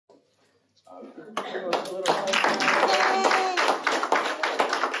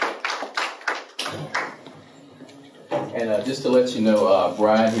And just to let you know,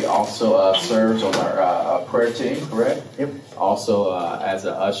 Brian, he also serves on our prayer team, correct? Yep. Also as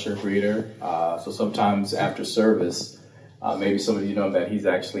an usher greeter. So sometimes after service, maybe some of you know that he's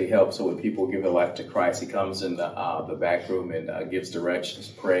actually helped. So when people give their life to Christ, he comes in the back room and gives directions,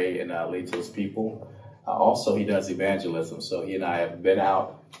 pray, and leads those people. Also, he does evangelism. So he and I have been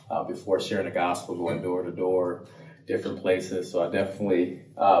out before sharing the gospel, going door to door, different places. So I definitely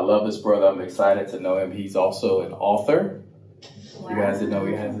love this brother. I'm excited to know him. He's also an author. Wow. You guys didn't know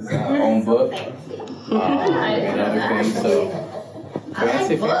he has his own book and other things. So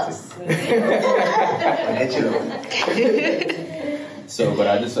fancy. So, but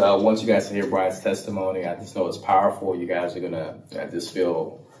I just want you guys to hear Brian's testimony. I just know it's powerful. You guys are gonna just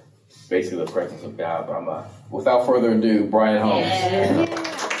feel basically the presence of God. But I'm without further ado, Brian Holmes. Yeah.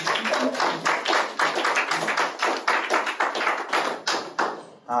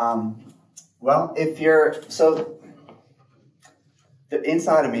 Well, inside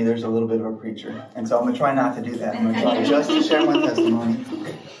of me, there's a little bit of a preacher. And so I'm going to try not to do that. I'm going to try just to share my testimony.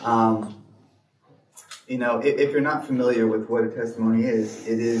 If you're not familiar with what a testimony is,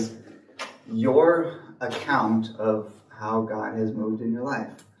 it is your account of how God has moved in your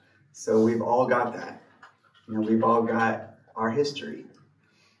life. So we've all got that. We've all got our history.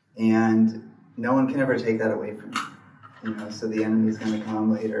 And no one can ever take that away from you. So the enemy's going to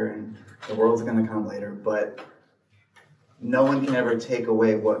come later and the world's going to come later, but no one can ever take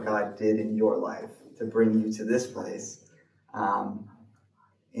away what God did in your life to bring you to this place.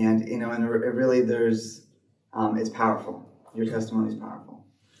 It's powerful. Your testimony is powerful.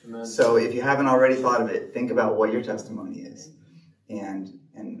 Amen. So if you haven't already thought of it, think about what your testimony is and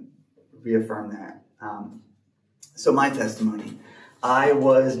reaffirm that. So my testimony. I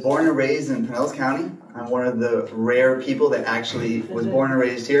was born and raised in Pinellas County. I'm one of the rare people that actually was born and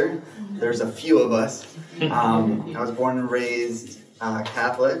raised here. There's a few of us. I was born and raised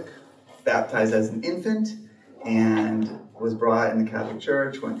Catholic, baptized as an infant, and was brought in the Catholic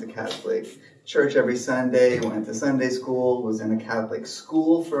Church, went to Catholic church every Sunday, went to Sunday school, was in a Catholic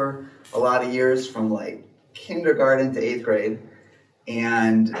school for a lot of years, from like kindergarten to 8th grade.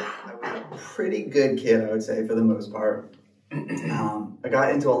 And I was a pretty good kid, I would say, for the most part. I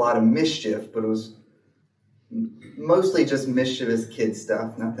got into a lot of mischief, but it was mostly just mischievous kid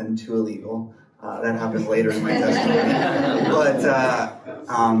stuff, nothing too illegal. That happened later in my testimony. But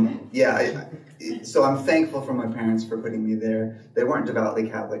so I'm thankful for my parents for putting me there. They weren't devoutly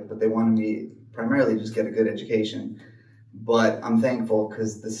Catholic, but they wanted me primarily just get a good education. But I'm thankful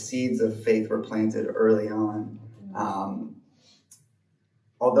because the seeds of faith were planted early on.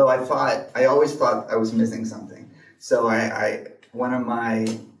 Although I always thought I was missing something. So one of my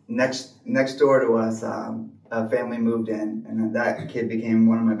next door to us, a family moved in, and that kid became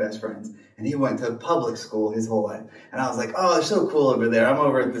one of my best friends. And he went to public school his whole life. And I was like, oh, it's so cool over there. I'm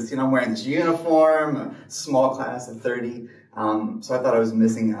over at this, I'm wearing this uniform, a small class of 30. So I thought I was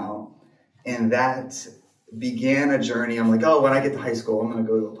missing out. And that began a journey. I'm like, oh, when I get to high school, I'm going to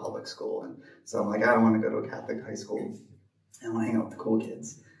go to a public school. And so I'm like, I don't want to go to a Catholic high school. I want to hang out with the cool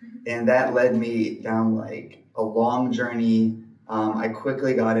kids. And that led me down like a long journey. I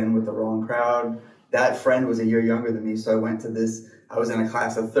quickly got in with the wrong crowd. That friend was a year younger than me, so I was in a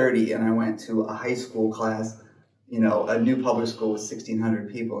class of 30, and I went to a high school class, a new public school with 1,600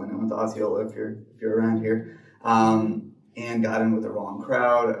 people, and I went to Osceola if you're around here, and got in with the wrong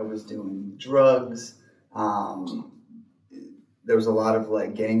crowd. I was doing drugs. There was a lot of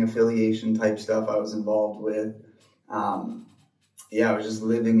like gang affiliation type stuff I was involved with. I was just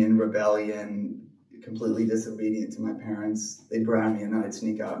living in rebellion, completely disobedient to my parents. They'd ground me and then I'd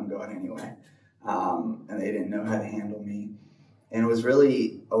sneak out and go out anyway. And they didn't know how to handle me. And it was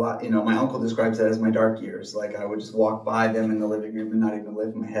really a lot, my uncle describes it as my dark years. Like I would just walk by them in the living room and not even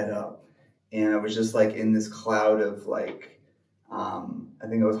lift my head up. And I was just like in this cloud of like, I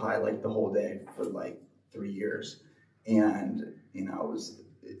think I was high like the whole day for like 3 years. And, I was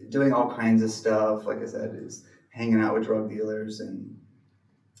doing all kinds of stuff. Like I said, is hanging out with drug dealers and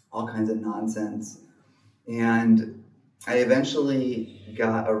all kinds of nonsense. And I eventually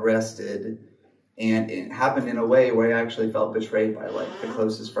got arrested, and it happened in a way where I actually felt betrayed by like the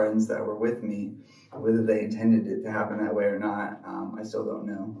closest friends that were with me. Whether they intended it to happen that way or not, I still don't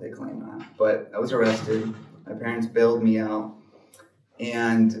know. They claim not. But I was arrested. My parents bailed me out,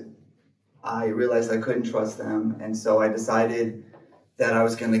 and I realized I couldn't trust them. And so I decided that I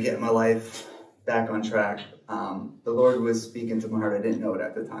was going to get my life back on track. The Lord was speaking to my heart. I didn't know it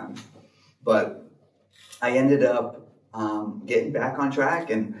at the time. But I ended up getting back on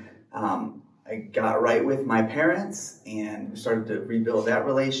track, and I got right with my parents and started to rebuild that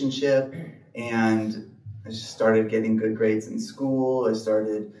relationship. And I just started getting good grades in school. I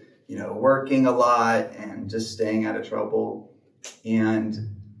started, working a lot and just staying out of trouble.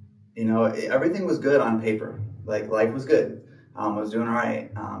 And, everything was good on paper. Like, life was good. I was doing all right.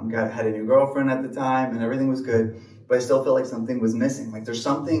 Had a new girlfriend at the time and everything was good. But I still felt like something was missing. Like, there's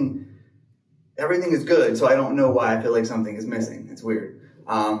something, everything is good. So I don't know why I feel like something is missing. It's weird.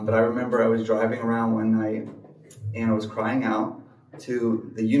 But I remember I was driving around one night and I was crying out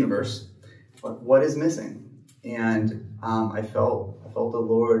to the universe, what is missing? And I felt the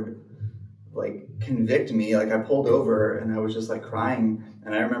Lord convict me. I pulled over and I was just crying.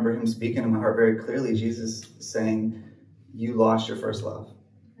 And I remember him speaking to my heart very clearly, Jesus saying, you lost your first love.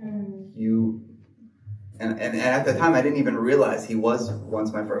 And at the time I didn't even realize he was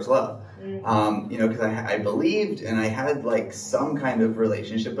once my first love. Because I believed and I had some kind of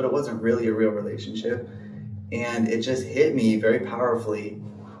relationship, but it wasn't really a real relationship. And it just hit me very powerfully.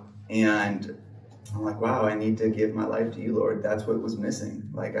 And I'm like, wow, I need to give my life to you, Lord. That's what was missing.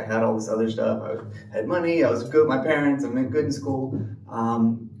 I had all this other stuff. I had money. I was good with my parents. I'm good in school.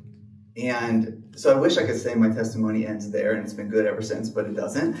 And so I wish I could say my testimony ends there, and it's been good ever since, but it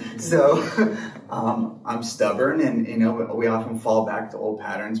doesn't. So I'm stubborn, and we often fall back to old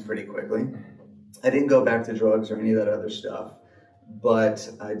patterns pretty quickly. I didn't go back to drugs or any of that other stuff, but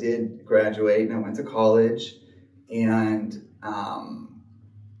I did graduate, and I went to college, and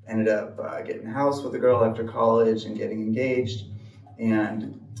ended up getting a house with a girl after college and getting engaged,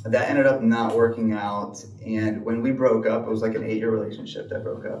 and that ended up not working out. And when we broke up, it was an 8-year relationship that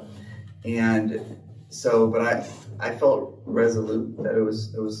broke up. And so, but I felt resolute that it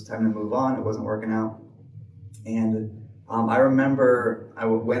was time to move on. It wasn't working out. And I remember I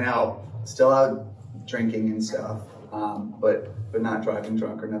went out, still out drinking and stuff, but not driving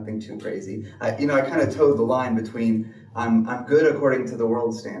drunk or nothing too crazy. I kind of towed the line between I'm good according to the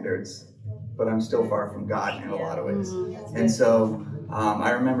world standards, but I'm still far from God in a lot of ways. And so I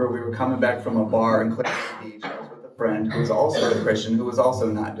remember we were coming back from a bar in Clinton Beach. I was with a friend who was also a Christian, who was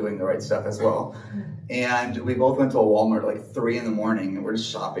also not doing the right stuff as well. And we both went to a Walmart at 3 a.m, and we're just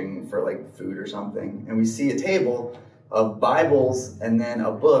shopping for food or something. And we see a table of Bibles and then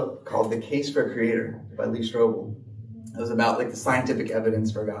a book called The Case for a Creator by Lee Strobel. It was about the scientific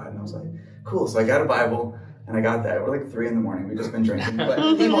evidence for God. And I was like, cool. So I got a Bible and I got that. We're 3 a.m. We've just been drinking, but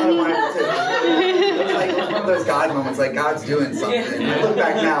he bought a Bible too. It was one of those God moments, God's doing something. I look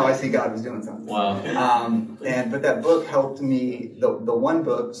back now, I see God was doing something. Wow. But that book helped me, the one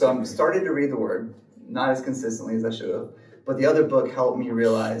book, so I'm starting to read the Word, not as consistently as I should have, but the other book helped me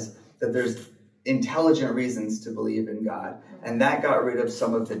realize that there's intelligent reasons to believe in God. And that got rid of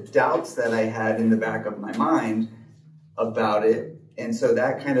some of the doubts that I had in the back of my mind about it. And so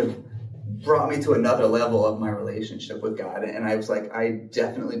that kind of brought me to another level of my relationship with God. And I was I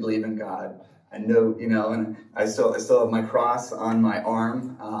definitely believe in God. I know, and I still have my cross on my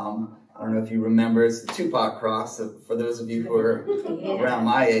arm. I don't know if you remember, it's the Tupac cross, for those of you who are around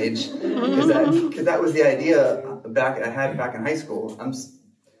my age, because that was the idea I had back in high school. I'm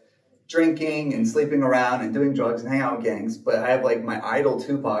drinking and sleeping around and doing drugs and hanging out with gangs, but I have my idol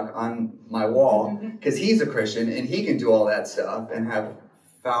Tupac on my wall because he's a Christian and he can do all that stuff and have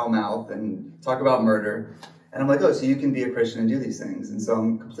foul mouth and talk about murder. And I'm oh, so you can be a Christian and do these things. And so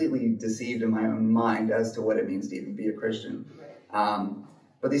I'm completely deceived in my own mind as to what it means to even be a Christian.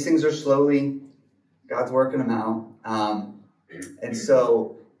 But these things are slowly, God's working them out. And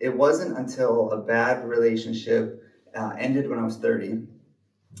so it wasn't until a bad relationship ended when I was 30.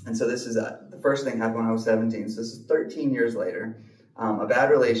 And so this is the first thing happened when I was 17. So this is 13 years later. A bad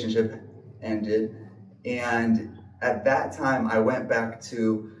relationship ended. And at that time, I went back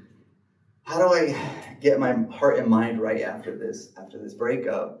to, how do I get my heart and mind right after this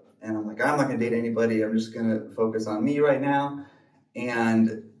breakup? And I'm I'm not going to date anybody. I'm just going to focus on me right now.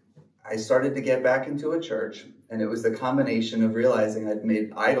 And I started to get back into a church. And it was the combination of realizing I'd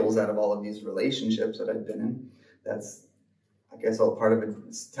made idols out of all of these relationships that I'd been in. That's, I guess, all part of a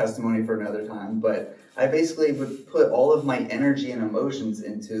testimony for another time. But I basically would put all of my energy and emotions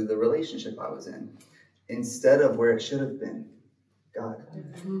into the relationship I was in, instead of where it should have been, God.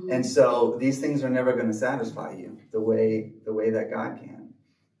 And so these things are never going to satisfy you the way that God can.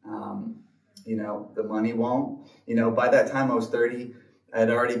 The money won't. By that time I was 30, I had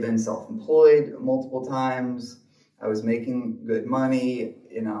already been self-employed multiple times. I was making good money,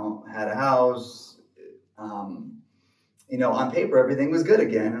 had a house. On paper everything was good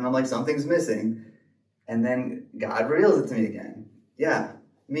again, and I'm something's missing. And then God reveals it to me again. Yeah,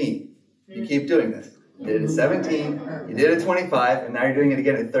 me. You keep doing this. You did it at 17, you did it at 25, and now you're doing it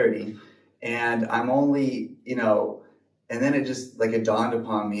again at 30. And I'm only, and then it just, it dawned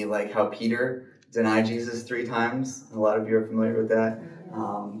upon me, how Peter denied Jesus 3 times. A lot of you are familiar with that.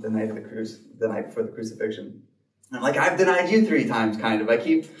 The night before the crucifixion. And I'm I've denied you 3 times, kind of.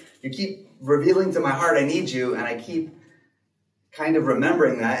 You keep revealing to my heart I need you, and I keep kind of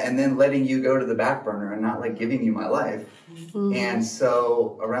remembering that and then letting you go to the back burner and not giving you my life. Mm-hmm. And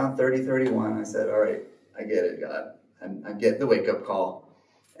so around 30, 31, I said, all right, I get it, God. I get the wake-up call.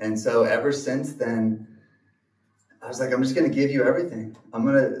 And so ever since then, I was I'm just going to give you everything. I'm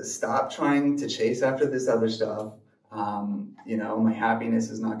going to stop trying to chase after this other stuff. My happiness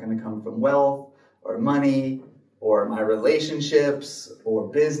is not going to come from wealth or money or my relationships or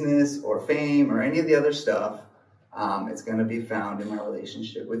business or fame or any of the other stuff. It's going to be found in my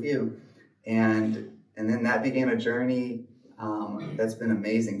relationship with you. And then that began a journey that's been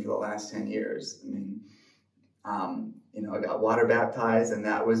amazing for the last 10 years. I got water baptized, and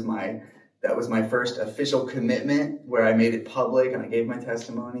that was my first official commitment where I made it public and I gave my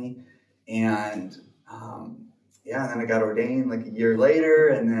testimony. And and then I got ordained a year later,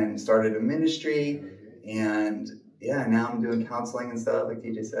 and then started a ministry. And now I'm doing counseling and stuff. Like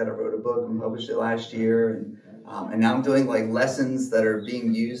TJ said, I wrote a book and published it last year. And now I'm doing lessons that are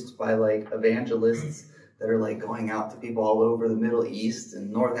being used by evangelists that are going out to people all over the Middle East and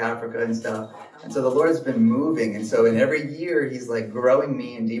North Africa and stuff. And so the Lord's been moving. And so in every year, he's growing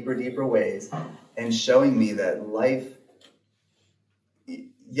me in deeper ways and showing me that life,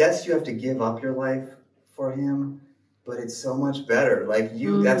 yes, you have to give up your life for him, but it's so much better.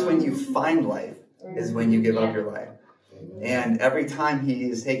 That's when you find life, is when you give up your life. And every time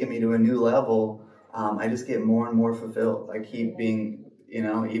he's taken me to a new level, I just get more and more fulfilled. I keep being,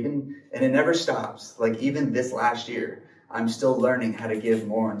 and it never stops. Even this last year, I'm still learning how to give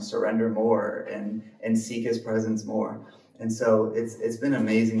more and surrender more and seek his presence more. And so it's been an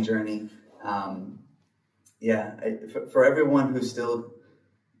amazing journey. For everyone who's still,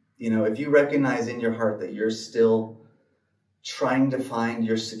 if you recognize in your heart that you're still trying to find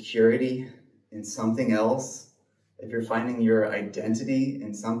your security in something else, if you're finding your identity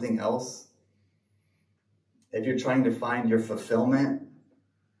in something else, if you're trying to find your fulfillment,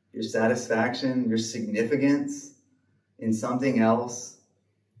 your satisfaction, your significance in something else,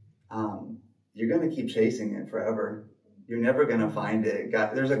 you're going to keep chasing it forever. You're never going to find it.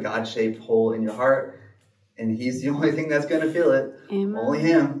 There's a God-shaped hole in your heart, and he's the only thing that's going to fill it. Amen. Only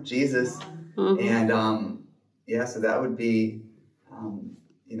him, Jesus. Mm-hmm. And so that would be,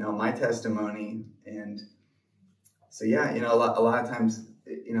 my testimony. And so, a lot of times,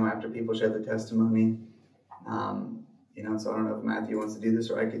 after people share their testimony, so I don't know if Matthew wants to do this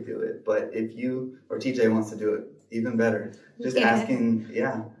or I could do it, but if you or TJ wants to do it, even better. Just asking,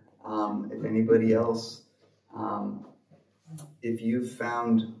 if anybody else, if you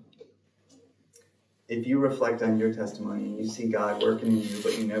reflect on your testimony and you see God working in you,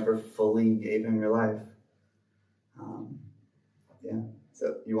 but you never fully gave him your life.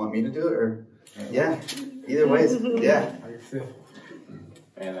 So you want me to do it or? Yeah, either ways. Yeah. How you feel?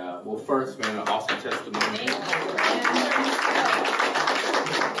 And first, man, an awesome testimony.